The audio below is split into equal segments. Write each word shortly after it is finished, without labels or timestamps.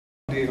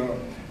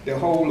the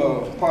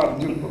whole part of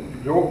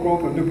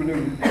growth of Newport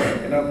News,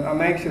 and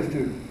I'm anxious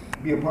to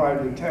be a part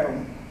of the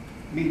town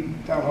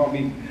hall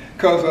meeting,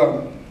 because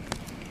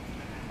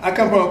I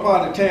come from a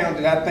part of the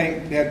town that I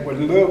think that would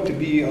love to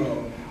be a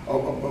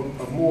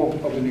more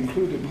of an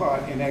included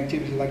part in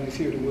activities like this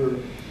here,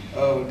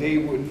 where they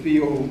would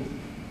feel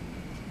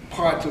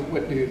parts of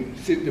what the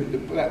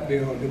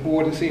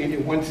board is saying here,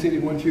 one city,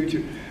 one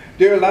future.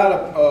 There are a lot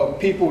of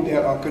people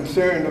that are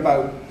concerned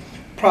about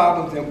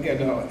problems, and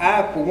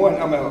I, for one,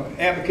 I'm an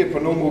advocate for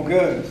no more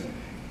guns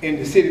in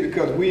the city,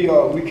 because we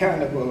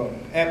kind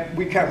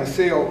of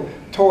sell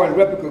toy and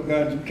replica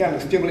guns. We kind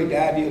of stimulate the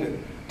idea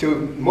to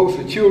most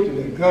of the children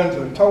that guns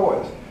are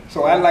toys.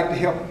 So I'd like to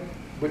help,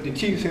 with the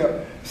chief's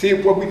help, see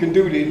what we can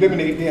do to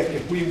eliminate that.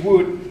 If we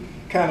would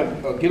kind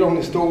of get on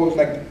the stores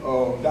like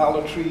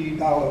Dollar Tree,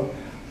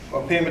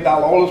 Payment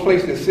Dollar, all those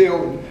places that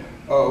sell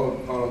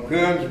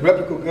guns,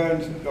 replica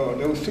guns,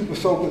 those super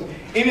soakers,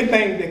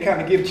 anything that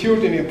kind of gives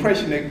children the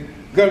impression that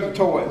guns are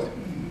toys,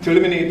 to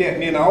eliminate that.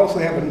 And then I also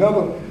have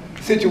another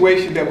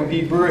situation that would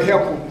be very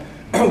helpful.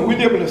 We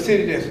live in a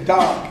city that's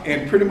dark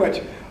and pretty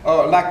much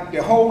like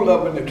the whole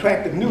of an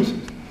attractive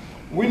nuisance.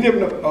 We live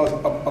in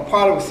a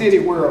part of a city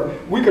where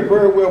we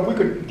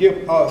could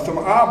give some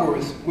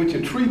arborists, which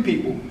are tree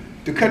people,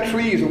 to cut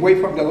trees away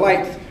from the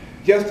lights,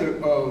 just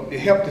to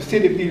help the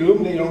city be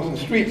illuminated on some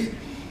streets,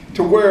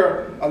 to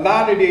where a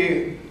lot of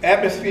the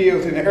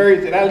atmospheres in the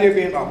areas that I live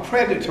in are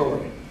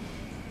predatory.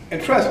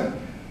 And trust me,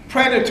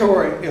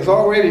 predatory is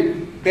already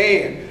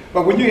bad,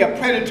 but when you have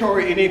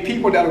predatory and then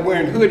people that are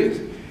wearing hoodies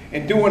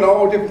and doing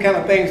all different kind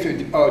of things to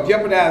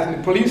jeopardizing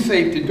the police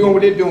safety, doing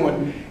what they're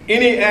doing,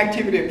 any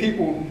activity that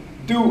people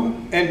do,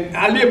 and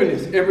I live in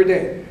this every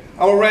day.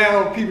 I'm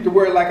around people to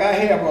where, like, I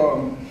have,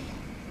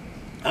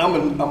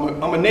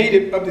 I'm a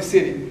native of the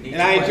city,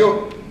 and I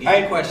enjoy.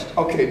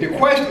 Okay, the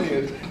question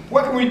is,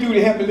 what can we do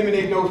to help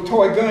eliminate those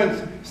toy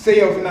guns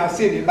sales in our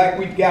city? Like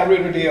we got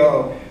rid of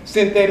the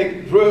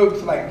synthetic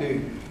drugs, like the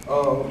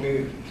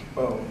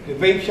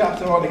vape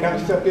shops and all that kind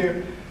of stuff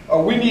there.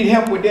 We need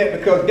help with that,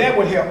 because that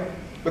would help.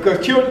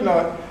 Because children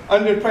are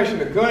under the impression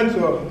that guns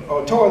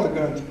or toys are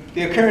guns.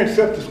 They're carrying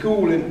stuff to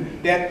school,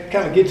 and that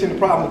kind of gets into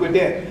problems with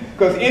that.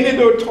 Because any of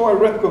those toy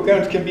replica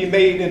guns can be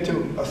made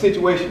into a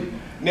situation.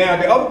 Now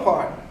the other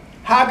part,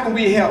 how can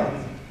we help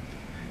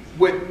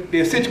with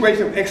the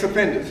situation of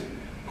ex-offenders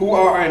who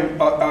are an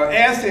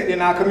asset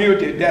in our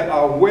community, that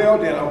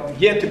are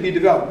yet to be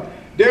developed?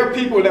 There are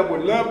people that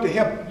would love to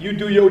help you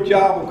do your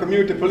job of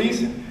community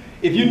policing.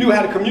 If you knew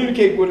how to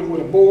communicate with them,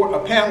 with a board, a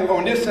panel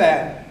on this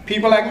side,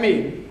 people like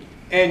me,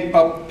 and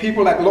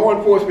people like law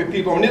enforcement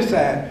people on this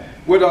side,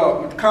 with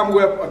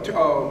Commonwealth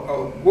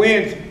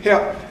Gwen's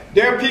help.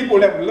 There are people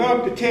that would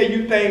love to tell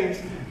you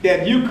things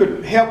that you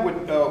could help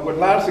with a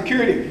lot of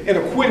security in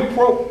a quid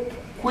pro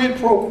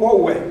quo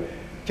way,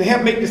 to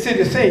help make the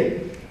city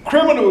safe.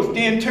 Criminals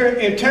then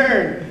in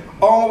turn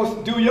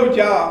almost do your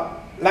job,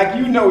 like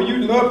you know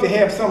you'd love to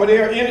have some of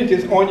their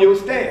energies on your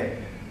staff.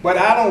 But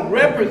I don't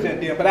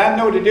represent them, but I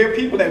know that there are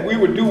people that we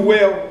would do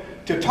well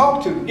to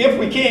talk to, if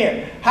we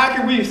can. How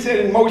can we set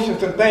in motion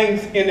some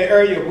things in the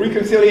area of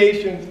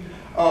reconciliations,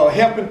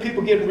 helping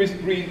people get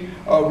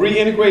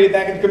reintegrated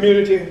back in the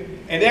community,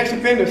 and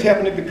ex-offenders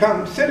helping to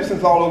become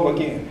citizens all over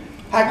again?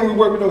 How can we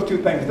work with those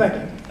two things? Thank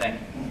you. Thank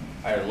you.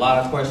 All right, a lot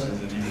of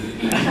questions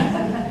in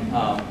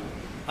there.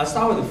 I'll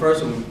start with the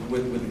first one,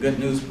 with the good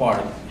news part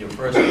of your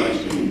first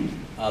question.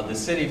 The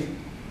city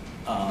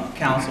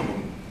council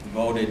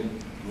voted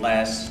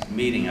last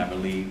meeting, I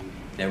believe,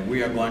 that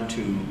we are going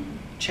to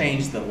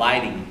change the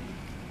lighting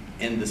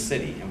in the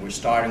city, and we're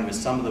starting with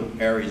some of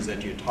the areas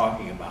that you're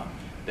talking about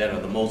that are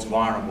the most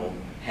vulnerable,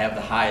 have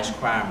the highest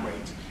crime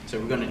rates. So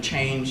we're going to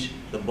change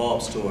the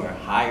bulbs to a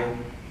higher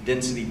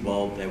density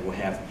bulb that will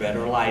have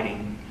better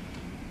lighting.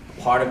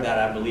 Part of that,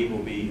 I believe, will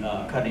be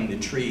cutting the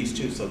trees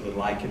too, so the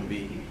light can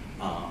be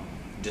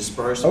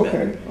dispersed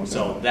better. Okay.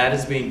 So that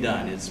is being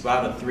done. It's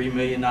about a $3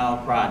 million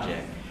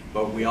project,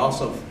 but we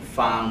also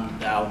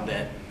found out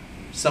that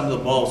some of the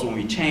bulbs, when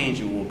we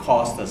change, it will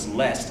cost us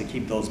less to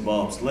keep those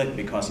bulbs lit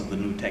because of the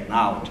new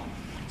technology.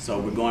 So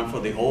we're going for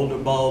the older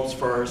bulbs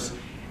first.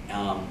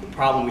 The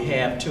problem we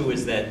have too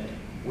is that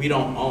we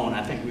don't own,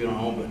 I think we don't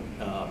own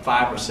but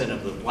 5%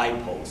 of the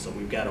light poles. So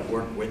we've got to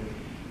work with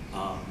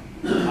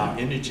our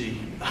energy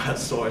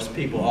source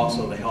people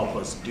also to help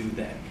us do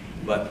that.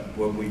 But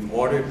when we've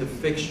ordered the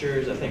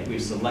fixtures, I think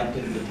we've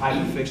selected the type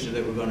of fixture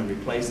that we're going to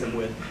replace them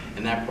with,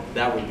 and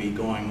that will be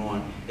going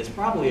on. It's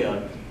probably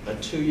a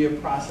 2-year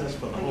process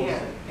for the whole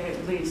city. Yeah,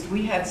 at least.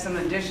 We had some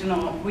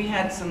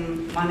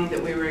money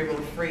that we were able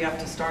to free up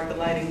to start the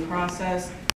lighting process.